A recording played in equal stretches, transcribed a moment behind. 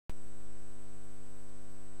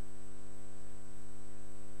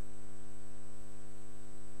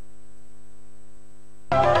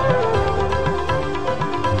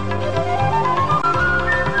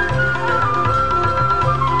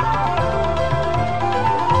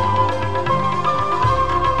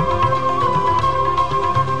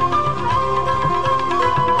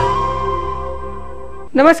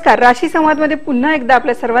नमस्कार, राशी संवाद मध्ये पुन्हा एकदा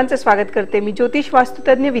आपल्या सर्वांचं स्वागत करते. मी ज्योतिष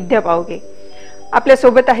वास्तुतज्ञ विद्या पावगे. आपल्या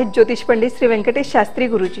सोबत आहेत ज्योतिष पंडित श्री व्यंकटेश शास्त्री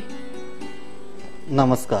गुरुजी.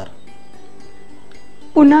 नमस्कार.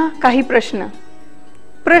 पुन्हा काही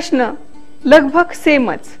प्रश्न लगभग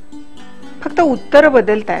सेमच, फक्त उत्तर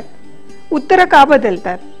बदलतात. उत्तर का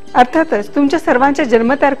बदलतात? अर्थातच तुमच्या सर्वांच्या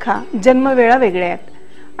जन्मतारखा जन्मवेळा वेगळ्या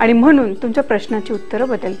आहेत आणि म्हणून तुमच्या प्रश्नाची उत्तरं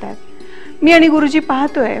बदलतात. मी आणि गुरुजी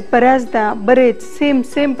पाहतोय बऱ्याचदा बरेच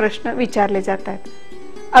सेम प्रश्न विचारले जातात.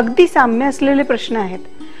 अगदी साम्य असलेले प्रश्न आहेत.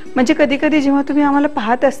 म्हणजे कधी कधी जेव्हा तुम्ही आम्हाला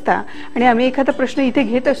पाहत असता आणि आम्ही एखादा प्रश्न इथे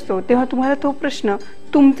घेत असतो तेव्हा तुम्हाला तो प्रश्न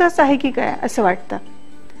तुमचाच आहे की काय असं वाटतं.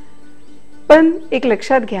 पण एक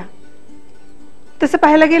लक्षात घ्या, तसं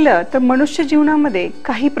पाहायला गेलं तर मनुष्य जीवनामध्ये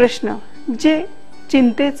काही प्रश्न जे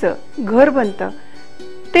चिंतेचं घर बनतं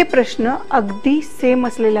ते प्रश्न अगदी सेम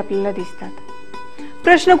असलेले आपल्याला दिसतात.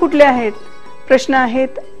 प्रश्न कुठले आहेत? प्रश्न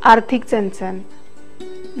आहेत आर्थिक चणचण,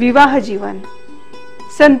 विवाह जीवन,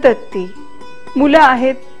 संतती, मुलं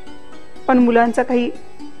आहेत पण मुलांचा काही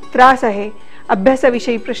त्रास आहे,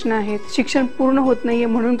 अभ्यासाविषयी प्रश्न आहेत, शिक्षण पूर्ण होत नाहीये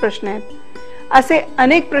म्हणून प्रश्न आहेत. असे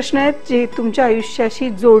अनेक प्रश्न आहेत जे तुमच्या आयुष्याशी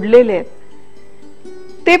जोडलेले आहेत.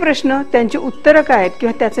 ते प्रश्न, त्यांची उत्तरं काय आहेत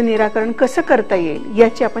किंवा त्याचं निराकरण कसं करता येईल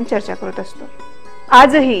याची आपण चर्चा करत असतो.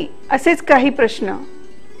 आजही असेच काही प्रश्न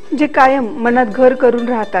जे कायम मनात घर करून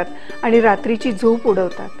राहतात आणि रात्रीची झोप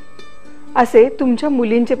उडवतात, असे तुमच्या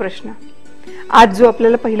मुलींचे प्रश्न. आज जो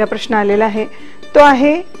आपल्याला पहिला प्रश्न आलेला आहे तो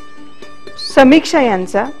आहे समीक्षा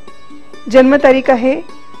यांचा. जन्मतारीख आहे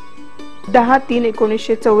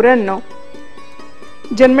 10/3/1994.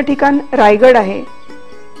 जन्मठिकाण रायगड आहे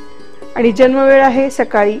आणि जन्मवेळ आहे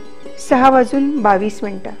सकाळी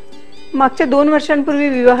 6:22. मागच्या 2 वर्षांपूर्वी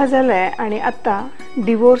विवाह झालाय आणि आता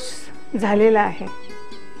डिवोर्स झालेला आहे.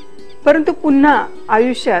 परंतु पुन्हा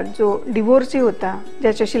आयुष्यात जो डिवोर्सी होता,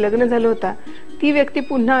 ज्याच्याशी लग्न झालं होता, ती व्यक्ती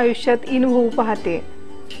पुन्हा आयुष्यात इन होऊ पाहते.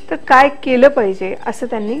 तर काय केलं पाहिजे असं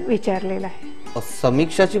त्यांनी विचारलेलं आहे.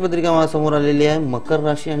 समीक्षाची पत्रिका मला समोर आलेली आहे. मकर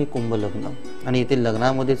राशी आणि कुंभ लग्न आणि इथे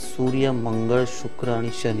लग्नामध्ये सूर्य, मंगळ, शुक्र आणि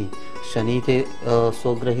शनी इथे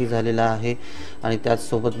स्वग्रही झालेला आहे आणि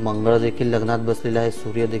त्याचसोबत मंगळ देखील लग्नात बसलेला आहे,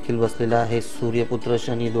 सूर्य देखील बसलेला आहे. सूर्यपुत्र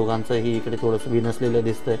शनी दोघांचंही इकडे थोडंसं बिनसलेलं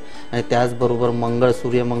दिसतंय आणि त्याचबरोबर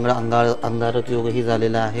सूर्य मंगळ अंगारक योगही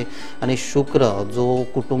झालेला आहे आणि शुक्र जो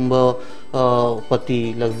कुटुंब,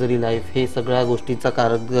 पती, लक्झरी लाईफ हे सगळ्या गोष्टीचा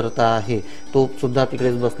कारकर्ता आहे तो सुद्धा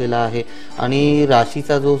तिकडेच बसलेला आहे आणि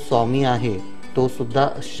राशीचा जो स्वामी आहे तो सुद्धा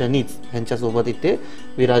शनीच यांच्यासोबत इथे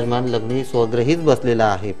विराजमान लग्नी स्वग्रहीच बसलेला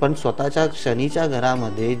आहे. पण स्वतःच्या शनीच्या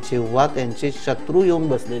घरामध्ये जेव्हा त्यांचे शत्रू येऊन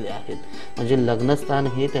बसलेले आहेत, म्हणजे लग्नस्थान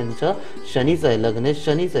हे त्यांचं शनीच आहे, लग्नेश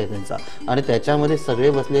शनीच आहे त्यांचा आणि त्याच्यामध्ये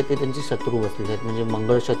सगळे बसले ते त्यांचे शत्रू बसलेले आहेत. म्हणजे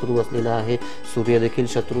मंगळ शत्रू बसलेला आहे, सूर्य देखील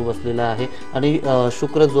शत्रू बसलेला आहे आणि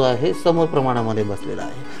शुक्र जो आहे सम प्रमाणामध्ये बसलेला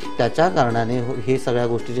आहे. त्याच्या कारणाने हे सगळ्या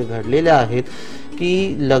गोष्टी जे घडलेल्या आहेत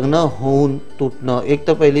की लग्न होऊन तुटणं, एक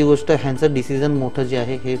तर पहिली गोष्ट ह्यांचं डिसिजन मोठं जे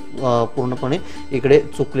आहे हे पूर्णपणे इकडे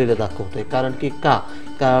चुकलेलं दाखवतंय. कारण की का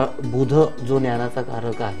बुध जो ज्ञानाचा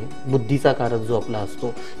कारक आहे, बुद्धीचा कारक जो आपला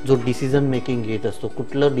असतो, जो डिसिजन मेकिंग घेत असतो,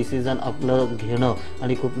 कुठलं डिसिजन आपलं घेणं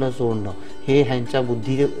आणि कुठलं सोडणं हे ह्यांच्या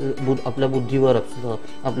आपल्या बुद्धीवर असतं,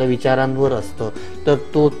 आपल्या विचारांवर असतं. तर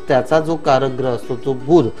त्याचा जो कारक ग्रह असतो तो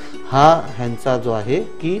बुध हा ह्यांचा जो आहे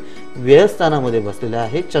की व्ययस्थानामध्ये बसलेला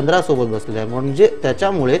आहे, चंद्रासोबत बसलेला आहे. म्हणजे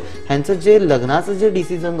त्याच्यामुळे ह्यांचं जे लग्नाचं जे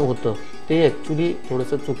डिसिजन होतं ते ॲक्च्युली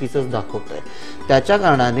थोडंसं चुकीचंच दाखवत आहे. त्याच्या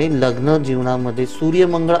कारणाने लग्न जीवनामध्ये सूर्य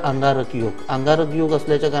मंगळ अंगारक योग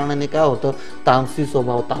असल्याच्या कारणाने काय होतं, तामसी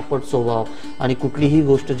स्वभाव, तापट स्वभाव आणि कुठलीही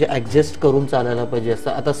गोष्ट जे ॲडजस्ट करून चालायला पाहिजे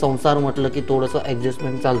असतं. आता संसार म्हटलं की थोडंसं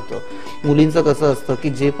ॲडजस्टमेंट चालतं. मुलींचं कसं असतं की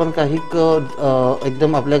जे पण काही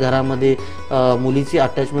एकदम आपल्या घरामध्ये मुलीची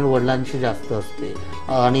अटॅचमेंट वडिलांशी जास्त असते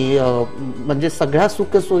आणि म्हणजे सगळ्या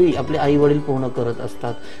सुखसोयी आपले आई वडील पूर्ण करत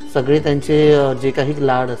असतात, सगळे त्यांचे जे काही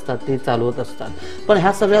लाड असतात ते चालवत असतात. पण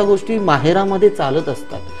ह्या सगळ्या गोष्टी माहेरामध्ये चालत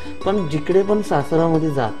असतात, पण जिकडे पण सासरामध्ये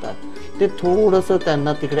जातात ते थोडंसं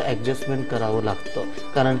त्यांना तिकडे ॲडजस्टमेंट करावं लागतं.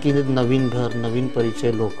 कारण की नवीन घर, नवीन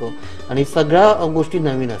परिचय, लोक आणि सगळ्या गोष्टी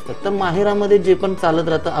नवीन असतात. तर माहेरामध्ये जे पण चालत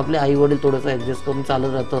राहतं, आपले आई वडील थोडंसं ॲडजस्ट करून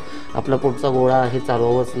चालत राहतं, आपला पोटचा गोळा आहे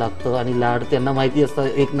चालवावंच लागतं आणि लाड त्यांना माहिती असतं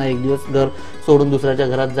एक ना एक दिवस घर सोडून दुसऱ्याच्या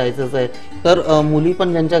घरात जायचंच आहे. तर मुली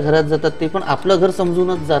पण ज्यांच्या घरात जातात ते पण आपलं घर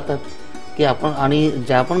समजूनच जातात की आपण, आणि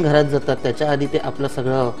ज्या पण घरात जातात त्याच्या आधी ते आपलं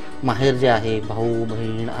सगळं माहेर जे आहे, भाऊ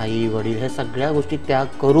बहीण, आई वडील, ह्या सगळ्या गोष्टी त्याग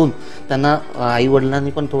करून त्यांना आई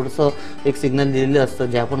वडिलांनी पण थोडंसं एक सिग्नल दिलेलं असतं,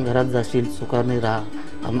 ज्या पण घरात जाशील सुखाने राहा,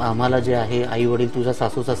 आम्हाला जे आहे आई वडील तुझ्या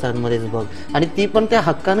सासू सासऱ्यांमध्येच बघ. आणि ती पण त्या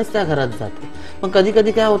हक्कानेच त्या घरात जाते. पण कधी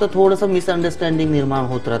कधी काय होतं, थोडंसं मिसअंडरस्टँडिंग निर्माण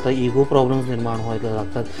होत राहतं, इगो प्रॉब्लेम्स निर्माण व्हायला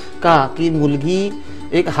लागतात. का की मुलगी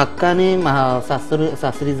एक हक्काने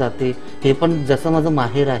सासरी जाते, हे पण जसं माझं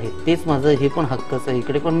माहेर आहे तेच माझं हे पण हक्कच आहे,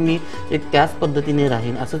 इकडे पण मी एक त्याच पद्धतीने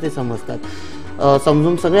राहीन असं ते समजतात.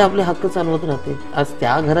 समजून सगळे आपले हक्क चालवत राहते. आज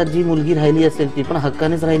त्या घरात जी मुलगी राहिली असेल ती पण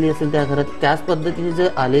हक्कानेच राहिली असेल त्या घरात. त्याच पद्धतीने जर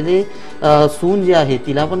आलेले सून जी आहे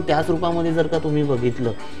तिला पण त्याच रूपामध्ये जर का तुम्ही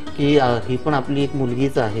बघितलं की ही पण आपली एक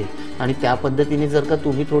मुलगीच आहे आणि त्या पद्धतीने जर का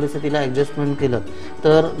तुम्ही थोडंसं तिला ॲडजस्टमेंट केलं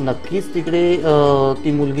तर नक्कीच तिकडे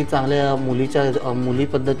ती मुलगी चांगल्या मुली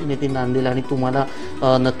पद्धतीने ती नांदेल आणि तुम्हाला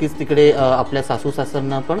नक्कीच तिकडे आपल्या सासू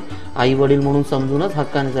सासऱ्यांना पण आई वडील म्हणून समजूनच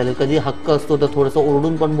हक्काने चालेल. कधी हक्क असतो तर थोडंसं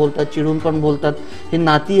ओरडून पण बोलतात, चिडून पण बोलतात. हे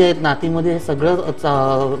नाती आहेत, नातीमध्ये हे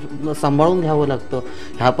सगळं सांभाळून घ्यावं लागतं.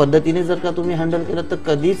 ह्या पद्धतीने जर का तुम्ही हँडल केलं तर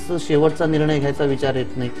कधीच शेवटचा निर्णय घ्यायचा विचार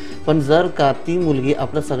येत नाही. पण जर का ती मुलगी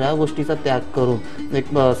आपल्या सगळ्या गोष्टीचा त्याग करून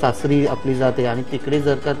एक सासरी आपली जाते आणि तिकडे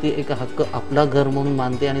जर का ती एक हक्क आपला घर म्हणून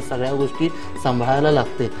मानते आणि सगळ्या गोष्टी सांभाळायला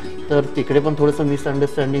लागते तर तिकडे पण थोडंसं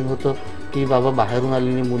मिसअंडरस्टँडिंग होतं की बाबा बाहेरून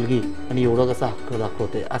आलेली मुलगी आणि एवढं कसा हक्क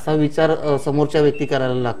दाखवते असा विचार समोरच्या व्यक्ती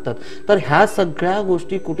करायला लागतात. तर ह्या सगळ्या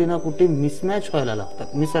गोष्टी कुठे ना कुठे मिसमॅच व्हायला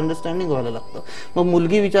लागतात, मिसअंडरस्टँडिंग व्हायला लागतं. मग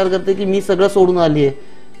मुलगी विचार करते की मी सगळं सोडून आली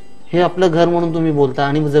आहे, हे आपलं घर म्हणून तुम्ही बोलता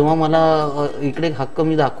आणि जेव्हा मला इकडे हक्क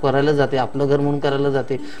मी करायला जाते, आपलं घर म्हणून करायला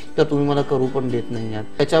जाते तर तुम्ही मला करू पण देत नाही आहात.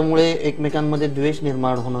 त्याच्यामुळे एकमेकांमध्ये द्वेष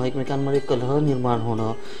निर्माण होणं, एकमेकांमध्ये कलह निर्माण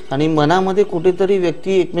होणं आणि मनामध्ये कुठेतरी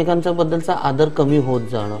व्यक्ती एकमेकांच्या बद्दलचा आदर कमी होत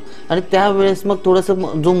जाणं आणि त्यावेळेस मग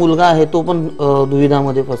थोडंसं जो मुलगा आहे तो पण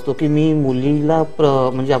दुविधामध्ये फसतो की मी मुलीला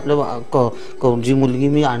म्हणजे आपल्या जी मुलगी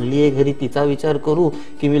मी आणली आहे घरी तिचा विचार करू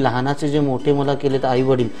की मी लहानाचे जे मोठे मला केलेत आई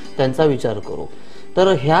वडील त्यांचा विचार करू. तर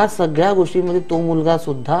ह्या सगळ्या गोष्टींमध्ये तो मुलगा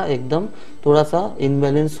सुद्धा एकदम थोडासा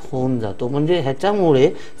इनबॅलेन्स होऊन जातो. म्हणजे ह्याच्यामुळे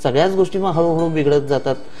सगळ्याच गोष्टी मग हळूहळू बिघडत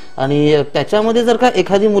जातात. आणि त्याच्यामध्ये जर का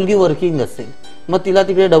एखादी मुलगी वर्किंग असेल मग तिला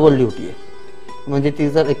तिकडे डबल ड्युटी आहे. म्हणजे ती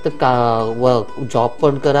जर एक तर जॉब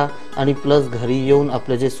पण करा आणि प्लस घरी येऊन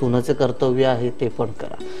आपलं जे सुनाचं कर्तव्य आहे ते पण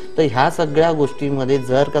करा. तर ह्या सगळ्या गोष्टींमध्ये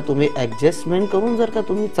जर का तुम्ही ॲडजस्टमेंट करून जर का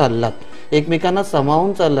तुम्ही चाललात, एकमेकांना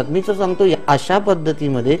समावून चाललात, मी तर सांगतो अशा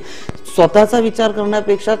पद्धतीमध्ये स्वतःचा विचार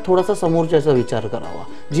करण्यापेक्षा थोडासा समोरच्याचा विचार करावा.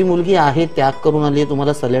 जी मुलगी आहे त्याग करून आली आहे,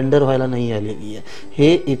 तुम्हाला सलेंडर व्हायला नाही आलेली आहे.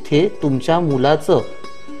 हे इथे तुमच्या मुलाचं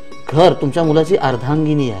घर, तुमच्या मुलाची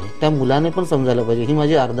अर्धांगिनी आहे. त्या मुलाने पण समजायला पाहिजे ही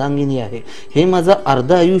माझी अर्धांगिनी आहे, हे माझं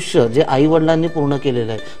अर्ध आयुष्य जे आई वडिलांनी पूर्ण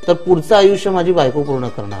केलेलं आहे तर पुढचं आयुष्य माझी बायको पूर्ण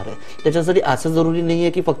करणार आहे. त्याच्यासाठी असं जरुरी नाही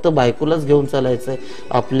आहे की फक्त बायकोलाच घेऊन चालायचं आहे,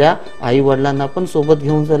 आपल्या आई वडिलांना पण सोबत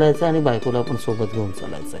घेऊन चालायचं आहे आणि बायकोला पण सोबत घेऊन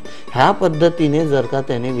चालायचं आहे. ह्या पद्धतीने जर का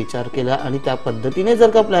त्याने विचार केला आणि त्या पद्धतीने जर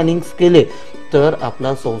का प्लॅनिंग्स केले तर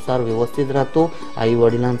आपला संसार व्यवस्थित राहतो. आई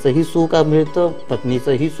वडिलांचंही सुख मिळतं,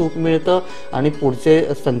 पत्नीचंही सुख मिळतं आणि पुढचे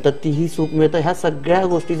संततीही सुख मिळतं. ह्या सगळ्या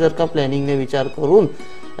गोष्टी जर का प्लॅनिंगने विचार करून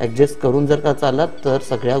ॲडजस्ट करून जर का चालत तर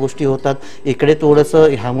सगळ्या गोष्टी होतात. इकडे थोडंसं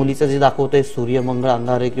ह्या मुलीचं जे दाखवतंय सूर्य मंगळ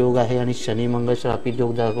अंगारक योग आहे आणि शनी मंगळ श्रापित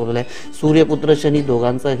योग दाखवलेला आहे. सूर्यपुत्र शनी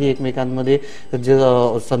दोघांचाही एकमेकांमध्ये जे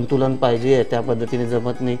संतुलन पाहिजे त्या पद्धतीने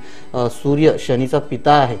जमत नाही. सूर्य शनीचा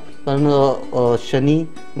पिता आहे पण शनी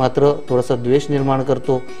मात्र थोडासा द्वेष निर्माण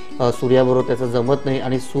करतो, सूर्याबरोबर त्याचं जमत नाही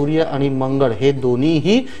आणि सूर्य आणि मंगळ हे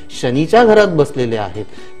दोन्हीही शनीच्या घरात बसलेले आहेत.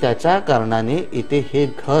 त्याच्या कारणाने इथे हे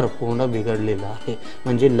घर पूर्ण बिघडलेलं आहे,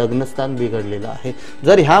 म्हणजे लग्नस्थान बिघडलेलं आहे.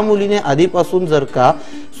 जर ह्या मुलीने आधीपासून जर का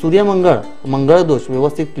मंगळ दोष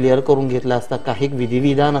व्यवस्थित क्लिअर करून घेतला असता, काही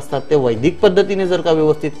विधिविधान असतात ते वैदिक पद्धतीने जर का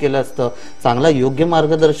व्यवस्थित केलं असतं, चांगला योग्य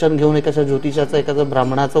मार्गदर्शन घेऊन एखाद्या ज्योतिषाचं एखाद्या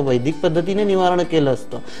ब्राह्मणाचं वैदिक पद्धतीने निवारण केलं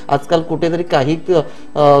असतं. आजकाल कुठेतरी काही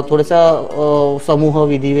थोड्याशा समूह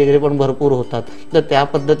विधी वगैरे पण भरपूर होतात, तर त्या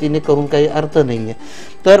पद्धतीने करून काही अर्थ नाहीये.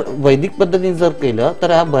 तर वैदिक पद्धतीने जर केलं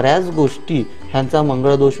तर ह्या बऱ्याच गोष्टी, ह्यांचा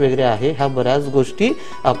मंगळ दोष वगैरे आहे, ह्या बऱ्याच गोष्टी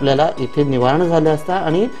आपल्याला इथे निवारण झाल्या असतात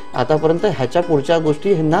आणि आतापर्यंत ह्याच्या पुढच्या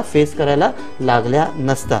गोष्टी ह्यांना फेस करायला लागल्या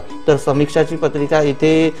नसतात. तर समीक्षाची पत्रिका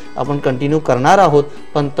इथे आपण कंटिन्यू करणार आहोत,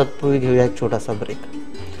 पण तत्पूर्वी घेऊया एक छोटासा ब्रेक.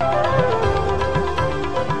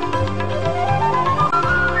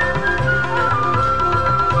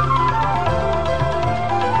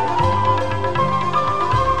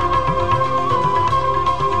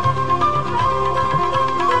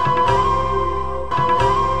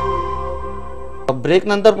 ब्रेक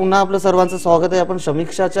नंतर पुन्हा आपलं सर्वांचं स्वागत आहे. आपण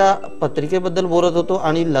समीक्षाच्या पत्रिकेबद्दल बोलत होतो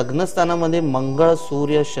आणि लग्नस्थानामध्ये मंगळ,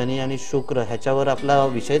 सूर्य, शनी आणि शुक्र ह्याच्यावर आपला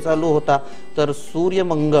विषय चालू होता. तर सूर्य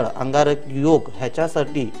मंगळ अंगारक योग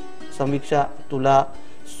ह्याच्यासाठी समीक्षा तुला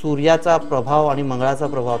सूर्याचा प्रभाव आणि मंगळाचा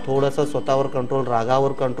प्रभाव, थोडंसं स्वतःवर कंट्रोल,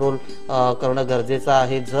 रागावर कंट्रोल करणं गरजेचं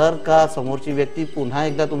आहे. जर का समोरची व्यक्ती पुन्हा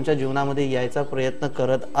एकदा तुमच्या जीवनामध्ये यायचा प्रयत्न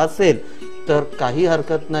करत असेल तर काही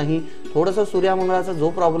हरकत नाही. थोडंसं सूर्यमंगळाचा जो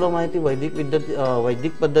प्रॉब्लेम आहे ती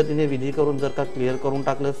वैदिक पद्धतीने विधी करून जर का क्लिअर करून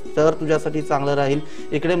टाकलं तर तुझ्यासाठी चांगलं राहील.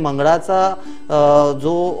 इकडे मंगळाचा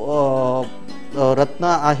जो रत्न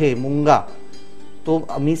आहे मुंगा, तो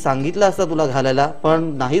मी सांगितला असता तुला घालायला, पण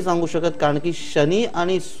नाही सांगू शकत, कारण की शनी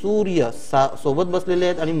आणि सूर्य सोबत बसलेले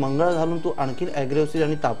आहेत आणि मंगळ घालून तू आणखी ॲग्रेसिव्ह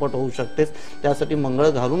आणि तापट होऊ शकतेस. त्यासाठी मंगळ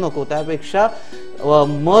घालू नको. त्यापेक्षा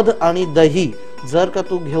मध आणि दही जर का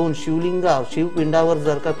तू घेऊन शिवपिंडावर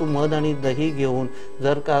जर का तू मध आणि दही घेऊन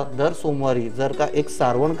जर का दर सोमवारी जर का एक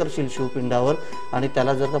सारवण करशील शिवपिंडावर आणि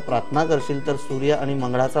त्याला जर का प्रार्थना करशील तर सूर्य आणि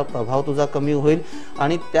मंगळाचा प्रभाव तुझा कमी होईल.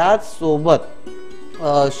 आणि त्याच सोबत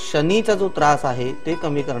शनीचा जो त्रास आहे ते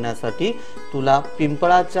कमी करण्यासाठी तुला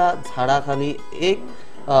पिंपळाच्या झाडाखाली एक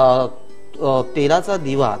तेलाचा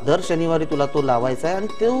दिवा दर शनिवारी तुला तो लावायचा आहे. आणि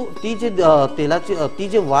ती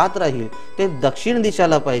जे वात राहील ते दक्षिण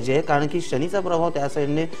दिशेला पाहिजे, कारण की शनीचा प्रभाव त्या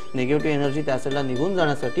साईडने निगेटिव्ह एनर्जी त्या साईडला निघून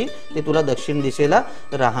जाण्यासाठी ते तुला दक्षिण दिशेला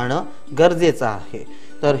राहणं गरजेचं आहे.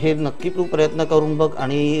 तर हे नक्की तू प्रयत्न करून बघ.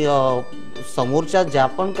 आणि समोरच्या जो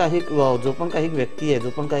पण काही व्यक्ती आहे, जो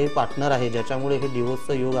पण काही पार्टनर आहे ज्याच्यामुळे हे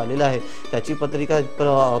डिवोर्सचा योग आलेला आहे, त्याची पत्रिका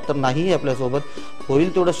तर नाही आपल्यासोबत,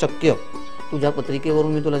 होईल तेवढं शक्य तुझ्या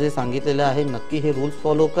पत्रिकेवरून मी तुला जे सांगितलेलं आहे नक्की हे रूल्स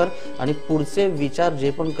फॉलो कर. आणि पुढचे विचार जे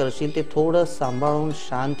पण करशील ते थोडं सांभाळून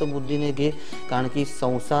शांत बुद्धीने घे, कारण की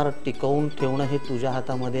संसार टिकवून ठेवणं हे तुझ्या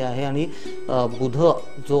हातामध्ये आहे. आणि बुध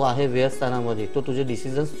जो आहे व्ययस्थानामध्ये तो तुझे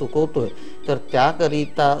डिसिजन्स चुकवतोय, तर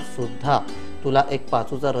त्याकरिता सुद्धा तुला एक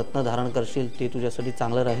पाचूचा रत्न धारण करशील ते तुझ्यासाठी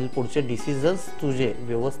चांगलं राहील. पुढचे डिसिजन्स तुझे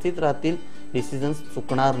व्यवस्थित राहतील, डिसिजन्स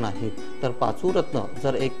चुकणार नाहीत. तर पाचू रत्न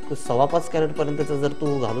जर एक 5.25 कॅरेट पर्यंतचं जर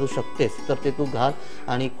तू घालू शकतेस तर ते तू घाल.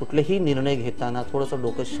 आणि कुठलेही निर्णय घेताना थोडंसं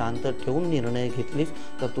डोकं शांत ठेवून निर्णय घेतलीस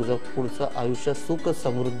तर तुझं पुढचं आयुष्य सुख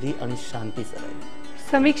समृद्धी आणि शांतीचं राहील.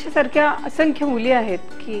 समीक्षेसारख्या असंख्य मुली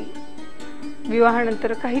आहेत की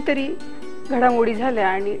विवाहानंतर काहीतरी घडामोडी झाल्या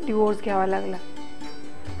आणि डिवोर्स घ्यावा लागला,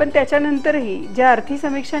 पण त्याच्यानंतरही ज्या अर्थी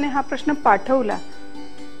समीक्षाने हा प्रश्न पाठवला,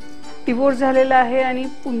 डिवोर्स झालेला आहे आणि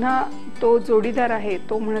पुन्हा तो जोडीदार आहे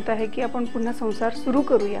तो म्हणत आहे की आपण पुन्हा संसार सुरू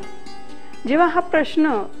करूया. जेव्हा हा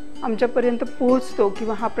प्रश्न आमच्यापर्यंत पोहोचतो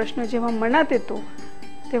किंवा हा प्रश्न जेव्हा मनात येतो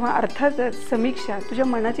तेव्हा अर्थातच समीक्षा तुझ्या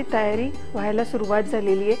मनाची तयारी व्हायला सुरुवात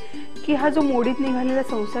झालेली आहे की हा जो मोडीत निघालेला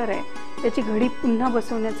संसार आहे त्याची घडी पुन्हा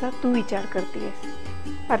बसवण्याचा तू विचार करतेस.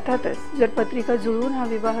 अर्थातच जर पत्रिका जुळवून हा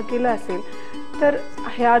विवाह केला असेल तर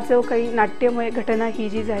ह्या जो काही नाट्यमय घटना ही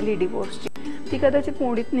जी झाली डिवोर्सची ती कदाचित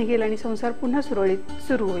मोडीत निघेल आणि संसार पुन्हा सुरळीत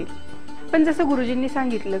सुरू होईल. पण जसं गुरुजींनी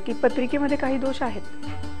सांगितलं की पत्रिकेमध्ये काही दोष आहेत,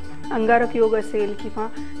 अंगारक योग असेल किंवा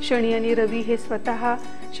शनी आणि रवी हे स्वतः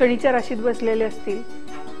शनीच्या राशीत बसलेले असतील,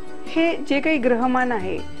 हे जे काही ग्रहमान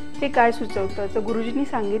आहे हे काय सुचवतं तर गुरुजींनी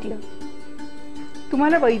सांगितलं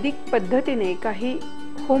तुम्हाला वैदिक पद्धतीने काही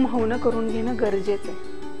होम हवन करून घेणं गरजेचं आहे.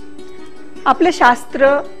 आपले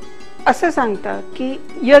शास्त्र असं सांगतं की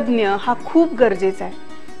यज्ञ हा खूप गरजेचा आहे.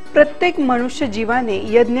 प्रत्येक मनुष्य जीवाने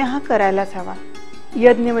यज्ञ हा करायलाच हवा.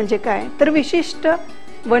 यज्ञ म्हणजे काय तर विशिष्ट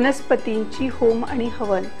वनस्पतींची होम आणि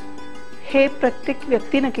हवन हे प्रत्येक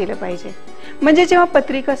व्यक्तीने केलं पाहिजे. म्हणजे जेव्हा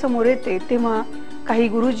पत्रिका समोर येते तेव्हा काही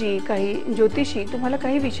गुरुजी काही ज्योतिषी तुम्हाला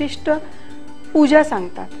काही विशिष्ट पूजा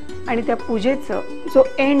सांगतात आणि त्या पूजेचं जो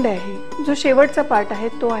एंड आहे, जो शेवटचा पार्ट आहे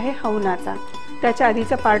तो आहे हवनाचा. त्याच्या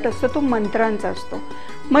आधीचा पार्ट असतो तो मंत्रांचा असतो.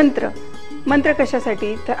 मंत्र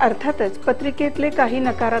कशासाठी तर अर्थातच पत्रिकेतले काही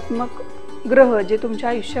नकारात्मक ग्रह जे तुमच्या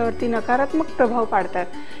आयुष्यावरती नकारात्मक प्रभाव पाडतात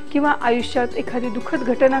किंवा आयुष्यात एखादी दुःखद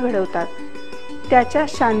घटना घडवतात त्याच्या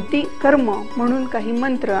शांती कर्म म्हणून काही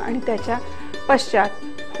मंत्र आणि त्याच्या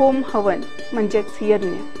पश्चात होम हवन म्हणजेच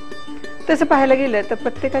यज्ञ. तसं पाहायला गेलं तर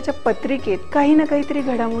प्रत्येकाच्या पत्रिकेत काही ना काहीतरी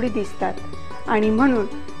घडामोडी दिसतात आणि म्हणून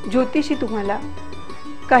ज्योतिषी तुम्हाला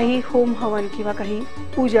काही होम हवन किंवा काही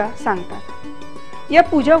पूजा सांगतात. या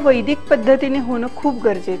पूजा वैदिक पद्धतीने होणं खूप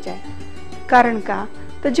गरजेचं आहे. कारण का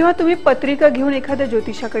तर जेव्हा तुम्ही पत्रिका घेऊन एखाद्या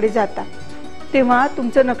ज्योतिषाकडे जाता तेव्हा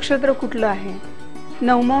तुमचं नक्षत्र कुठलं आहे,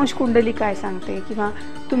 नवमांश कुंडली काय सांगते किंवा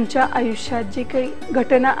तुमच्या आयुष्यात जे काही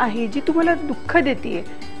घटना आहे जी तुम्हाला दुःख देते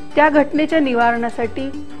त्या घटनेच्या निवारणासाठी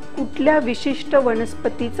कुठल्या विशिष्ट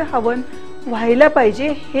वनस्पतीचं हवन व्हायला पाहिजे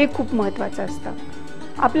हे खूप महत्त्वाचं असतं.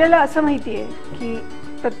 आपल्याला असं माहिती आहे की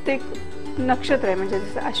प्रत्येक नक्षत्र आहे, म्हणजे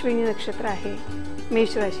जसं अश्विनी नक्षत्र आहे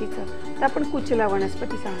मेष राशीचं तर आपण कुचला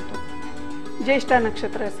वनस्पती सांगतो. ज्येष्ठा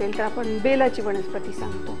नक्षत्र असेल तर आपण बेलाची वनस्पती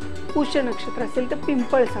सांगतो. पुष्य नक्षत्र असेल तर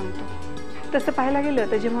पिंपळ सांगतो. तसं पाहायला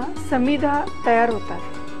गेलं तर जेव्हा समिधा तयार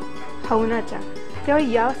होतात हवनाच्या तेव्हा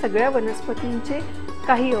या सगळ्या वनस्पतींचे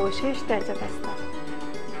काही अवशेष त्याच्यात असतात.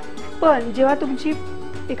 पण जेव्हा तुमची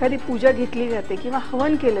एखादी पूजा घेतली जाते किंवा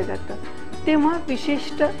हवन केलं जातं तेव्हा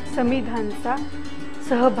विशिष्ट समिधांचा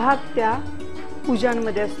सहभाग त्या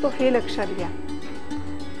पूजांमध्ये असतो, हे लक्षात घ्या.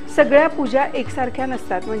 सगळ्या पूजा एकसारख्या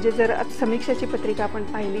नसतात. म्हणजे जर समीक्षाची पत्रिका आपण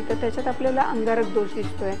पाहिली तर त्याच्यात आपल्याला अंगारक दोष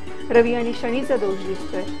दिसतोय, रवी आणि शनीचा दोष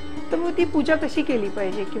दिसतोय. तर मग ती पूजा कशी केली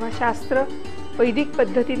पाहिजे किंवा शास्त्र वैदिक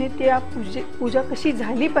पद्धतीने त्या पूजा कशी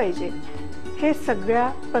झाली पाहिजे, हे सगळ्या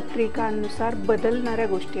पत्रिकांनुसार बदलणाऱ्या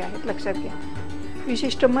गोष्टी आहेत, लक्षात घ्या.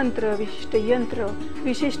 विशिष्ट मंत्र, विशिष्ट यंत्र,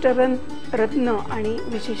 विशिष्ट रत्न आणि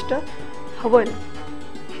विशिष्ट हवन,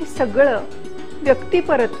 हे सगळं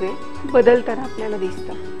व्यक्तिपरत्वे बदलताना आपल्याला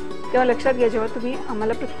दिसतं. तेव्हा लक्षात घ्या, जेव्हा तुम्ही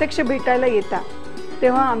आम्हाला प्रत्यक्ष भेटायला येता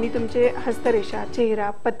तेव्हा आम्ही तुमचे हस्तरेषा, चेहरा,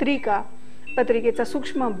 पत्रिकेचा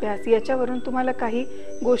सूक्ष्म अभ्यास याच्यावरून तुम्हाला काही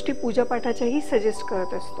गोष्टी पूजापाठाच्याही सजेस्ट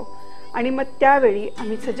करत असतो. आणि मग त्यावेळी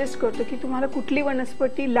आम्ही सजेस्ट करतो की तुम्हाला कुठली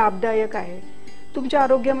वनस्पती लाभदायक आहे, तुमच्या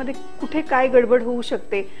आरोग्यामध्ये कुठे काय गडबड होऊ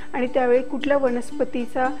शकते आणि त्यावेळी कुठल्या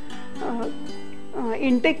वनस्पतीचा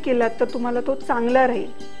इंटेक केला तर तुम्हाला तो चांगला राहील,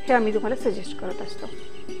 हे आम्ही तुम्हाला सजेस्ट करत असतो.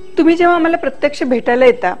 तुम्ही जेव्हा आम्हाला प्रत्यक्ष भेटायला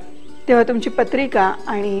येता तेव्हा तुमची पत्रिका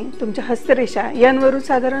आणि तुमच्या हस्तरेषा यांवरून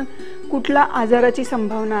साधारण कुठला आजाराची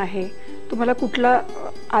संभावना आहे, तुम्हाला कुठला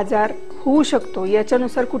आजार होऊ शकतो,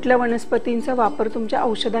 याच्यानुसार कुठल्या वनस्पतींचा वापर तुमच्या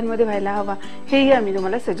औषधांमध्ये व्हायला हवा, हेही आम्ही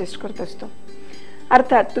तुम्हाला सजेस्ट करत असतो.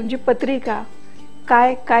 अर्थात तुमची पत्रिका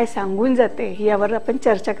काय काय सांगून जाते यावर आपण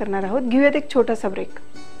चर्चा करणार आहोत. घेऊयात एक छोटासा ब्रेक.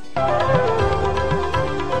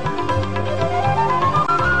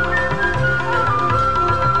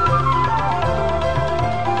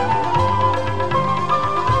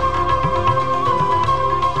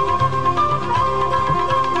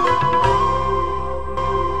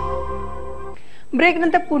 ब्रेक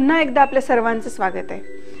नंतर पुन्हा एकदा आपल्या सर्वांचं स्वागत आहे.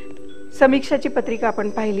 समीक्षाची पत्रिका आपण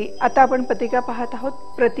पाहिली, आता आपण पत्रिका पाहत आहोत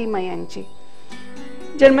प्रतिमयांची.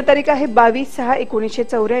 जन्मतारीख आहे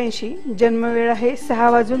 22/6/1984, जन्मवेळ आहे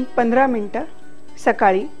 6:15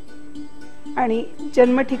 सकाळी आणि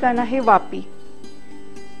जन्म ठिकाण आहे वापी.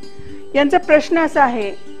 यांचा प्रश्न असा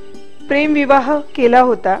आहे, प्रेम विवाह केला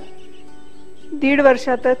होता, 1.5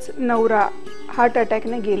 वर्षातच नवरा हार्ट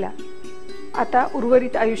अटॅकने गेला, आता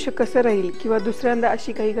उर्वरित आयुष्य कसं राहील किंवा दुसऱ्यांदा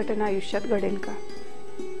अशी काही घटना आयुष्यात घडेल का?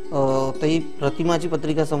 ताई, प्रतिमाची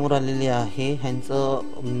पत्रिका समोर आलेली आहे. ह्यांचं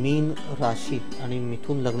मीन राशी आणि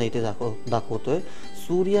मिथुन लग्न इथे दाखवतोय.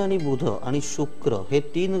 सूर्य आणि बुध आणि शुक्र हे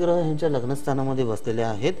 3 ग्रह ह्यांच्या लग्नस्थानामध्ये बसलेले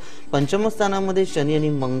आहेत. पंचम स्थानामध्ये शनी आणि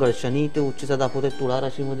मंगळ, शनी इथे उच्चचा दाखवतोय, तुळा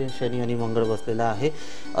राशीमध्ये शनी आणि मंगळ बसलेला आहे.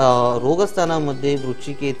 रोगस्थानामध्ये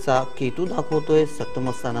वृश्चिकेचा केतू दाखवतोय,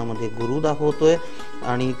 सप्तम स्थानामध्ये गुरु दाखवतोय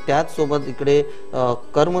आणि त्याच सोबत इकडे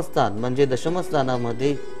कर्मस्थान म्हणजे दशम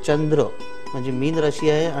स्थानामध्ये चंद्र म्हणजे मीन राशी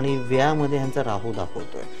आहे आणि व्ययामध्ये ह्यांचा राहू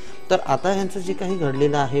दाखवतोय. तर आता ह्यांचं जे काही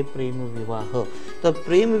घडलेलं आहे प्रेमविवाह, तर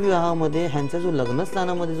प्रेमविवाहामध्ये ह्यांचा जो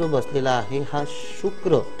लग्नस्थानामध्ये जो बसलेला आहे हा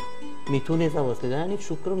शुक्र मिथुनेचा बसलेला आहे आणि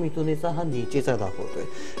शुक्र मिथुनेचा हा नीचेचा दाखवतोय.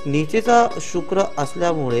 नीचेचा शुक्र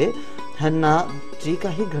असल्यामुळे ह्यांना जी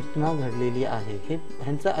काही घटना घडलेली आहे हे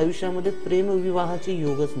ह्यांच्या आयुष्यामध्ये प्रेमविवाहाचे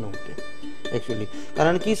योगच नव्हते ऍक्च्युली.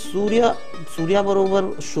 कारण की सूर्याबरोबर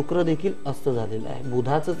शुक्र देखील अस्त झालेला आहे,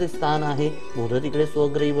 बुधाचं ते स्थान आहे, बुध तिकडे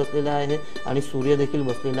स्वग्रही बसलेला आहे आणि सूर्य देखील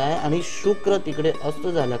बसलेला आहे आणि शुक्र तिकडे अस्त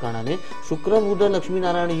झाल्या कारणाने शुक्र बुध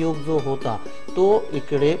लक्ष्मीनारायण योग जो होता तो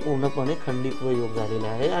इकडे पूर्णपणे खंडित्व योग झालेला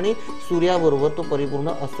आहे आणि सूर्याबरोबर तो परिपूर्ण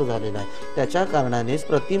अस्त झालेला आहे. त्याच्या कारणानेच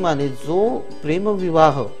प्रतिमाने जो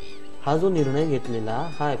प्रेमविवाह हा जो निर्णय घेतलेला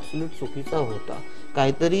हा ऍब्सोल्यूट चुकीचा होता.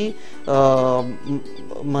 काहीतरी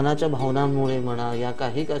मनाच्या भावनांमुळे म्हणा या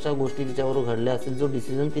काही अशा गोष्टी तिच्यावर घडल्या असेल, जो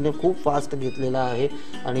डिसिजन तिने खूप फास्ट घेतलेला आहे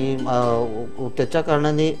आणि त्याच्या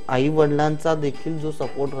कारणाने आई वडिलांचा देखील जो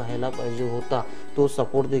सपोर्ट राहायला पाहिजे होता तो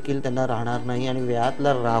सपोर्ट देखील त्यांना राहणार नाही आणि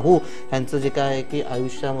व्ययातला राहू ह्यांचं जे काय आहे की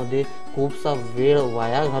आयुष्यामध्ये खूपसा वेळ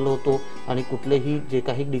वाया घालवतो आणि कुठलेही जे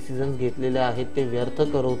काही डिसिजन्स घेतलेले आहेत ते व्यर्थ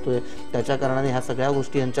करवतोय. त्याच्या कारणाने ह्या सगळ्या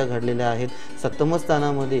गोष्टी यांच्या घडलेल्या आहेत. सप्तम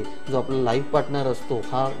स्थानामध्ये जो आपला लाईफ पार्टनर असतो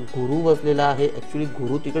हा गुरु बसलेला आहे. ऍक्च्युली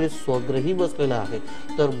गुरु तिकडे स्वग्रही बसलेला आहे.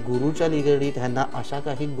 तर गुरुच्या निगडीत ह्यांना अशा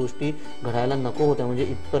काही गोष्टी घडायला नको होत्या, म्हणजे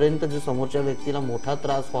इथपर्यंत जो समोरच्या व्यक्तीला मोठा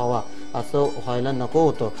त्रास व्हावा असं व्हायला नको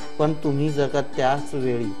होतं. पण तुम्ही जर का त्याच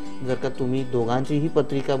वेळी जर का तुम्ही दोघांचीही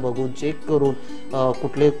पत्रिका बघून चेक करून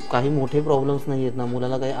कुठले काही मोठे प्रॉब्लेम्स नाही आहेत ना,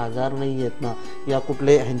 मुलाला काही आजार नाही आहेत ना, या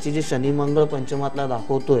कुठले ह्यांची जे शनी मंगळ पंचमातला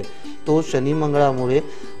दाखवतोय तो शनी मंगळामुळे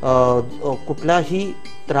कुठलाही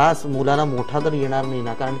त्रास मुलाला मोठा तर येणार नाही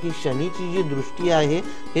ना. कारण की शनीची जी दृष्टी आहे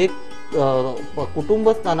हे कुटुंब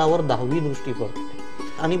स्थानावर 10वी दृष्टी पडते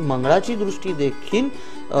आणि मंगळाची दृष्टी देखील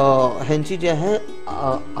ह्यांची जी आहे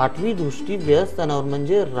 8वी दृष्टी व्ययस्थानावर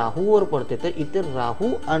म्हणजे राहूवर पडते. तर इथे राहू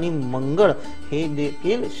आणि मंगळ हे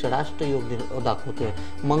देखील षडाष्ट योग दाखवते.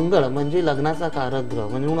 मंगळ म्हणजे लग्नाचा कारक ग्रह,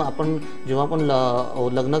 म्हणून आपण जेव्हा आपण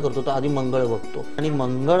लग्न करतो तर आधी मंगळ बघतो आणि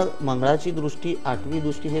मंगळाची दृष्टी 8वी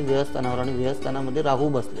दृष्टी हे व्ययस्थानावर आणि व्ययस्थानामध्ये राहू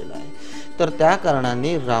बसलेला आहे. तर त्या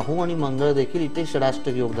कारणाने राहू आणि मंगळ देखील इथे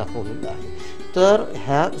षडाष्टक योग दाखवलेला आहे. तर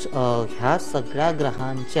ह्या सगळ्या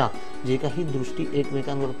ग्रहांच्या जे काही दृष्टी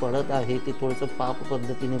एकमेकांवर पडत आहे ते थोडंसं पाप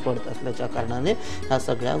पद्धतीने पडत असल्याच्या कारणाने ह्या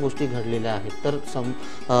सगळ्या गोष्टी घडलेल्या आहेत.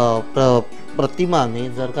 तर प्रतिमाने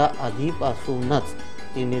जर का आधीपासूनच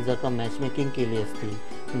तिने जर का मॅचमेकिंग केली असती,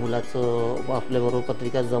 मुलाचं आपल्याबरोबर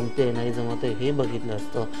पत्रिका जमते नाही जमते हे बघितलं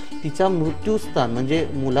असतं, तिचा मृत्यूस्थान म्हणजे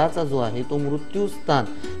मुलाचा जो आहे तो मृत्यूस्थान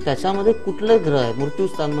त्याच्यामध्ये कुठले ग्रह आहे,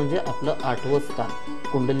 मृत्यूस्थान म्हणजे आपलं 8वं स्थान,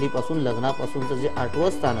 कुंडलीपासून लग्नापासूनचं जे 8वं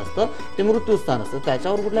स्थान असतं ते मृत्यूस्थान असतं.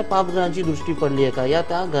 त्याच्यावर कुठल्या पापग्रहांची दृष्टी पडली आहे का, या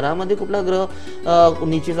त्या घरामध्ये कुठला ग्रह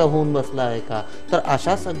नीचेचा होऊन बसला आहे का, तर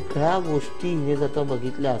अशा सगळ्या गोष्टी हिने जर का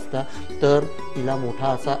बघितल्या असत्या तर तिला मोठा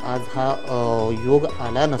असा आज हा योग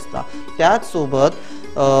आला नसता. त्याचसोबत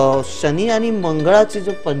शनी आणि मंगळाचे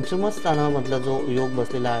जो पंचम स्थानामधला जो योग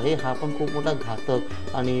बसलेला आहे हा पण खूप मोठा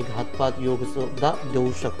घातक आणि घातपात योग सुद्धा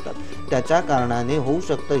देऊ शकतात. त्याच्या कारणाने होऊ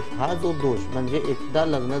शकतं हा जो दोष म्हणजे एकदा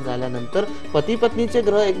लग्न झाल्यानंतर पती पत्नीचे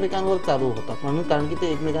ग्रह एकमेकांवर चालू होतात, म्हणून कारण की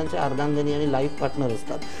ते एकमेकांचे अर्धांगिनी आणि लाईफ पार्टनर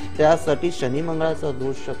असतात. त्यासाठी शनी मंगळाचा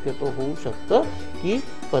दोष शक्यतो होऊ शकतं की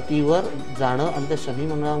पतीवर जाणं आणि त्या शनी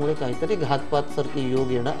मंगळामुळे काहीतरी घातपात सारखे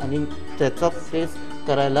योग येणं आणि त्याचा फेस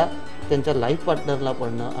करायला त्यांच्या लाईफ पार्टनरला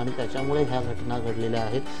पडणं आणि त्याच्यामुळे ह्या घटना घडलेल्या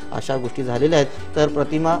आहेत, अशा गोष्टी झालेल्या आहेत. तर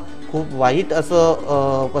प्रतिमा खूप वाईट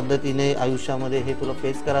असं पद्धतीने आयुष्यामध्ये हे तुला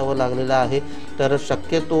फेस करावं लागलेलं आहे. तर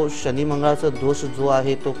शक्यतो शनी मंगळाचा दोष जो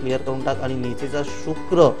आहे तो क्लिअर करून टाक आणि नीचेचा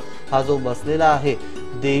शुक्र हा जो बसलेला आहे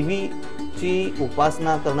देवीची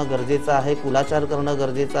उपासना करणं गरजेचं आहे, कुलाचार करणं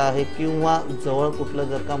गरजेचं आहे किंवा जवळ कुठलं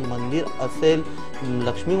जर का मंदिर असेल,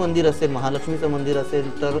 लक्ष्मी मंदिर असेल, महालक्ष्मीचं मंदिर असेल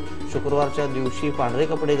तर शुक्रवारच्या दिवशी पांढरे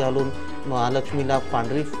कपडे घालून महालक्ष्मीला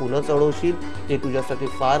पांढरी फुलं चढवशील, ते तुझ्यासाठी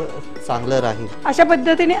फार चांगलं राहील. अशा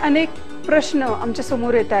पद्धतीने अनेक प्रश्न आमच्या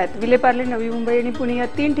समोर येत आहेत. विलेपार्ले, नवी मुंबई आणि पुणे या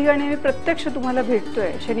 3 ठिकाणी आम्ही प्रत्यक्ष तुम्हाला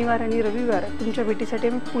भेटतोय. शनिवार आणि रविवार तुमच्या भेटीसाठी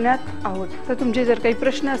आम्ही पुण्यात आहोत. तर तुमचे जर काही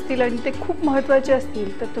प्रश्न असतील आणि ते खूप महत्त्वाचे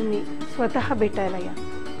असतील तर तुम्ही स्वतः भेटायला या.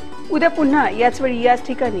 उद्या पुन्हा याच वेळी याच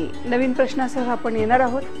ठिकाणी नवीन प्रश्नासह आपण येणार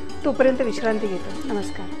आहोत. तोपर्यंत विश्रांती घेतो.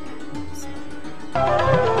 नमस्कार.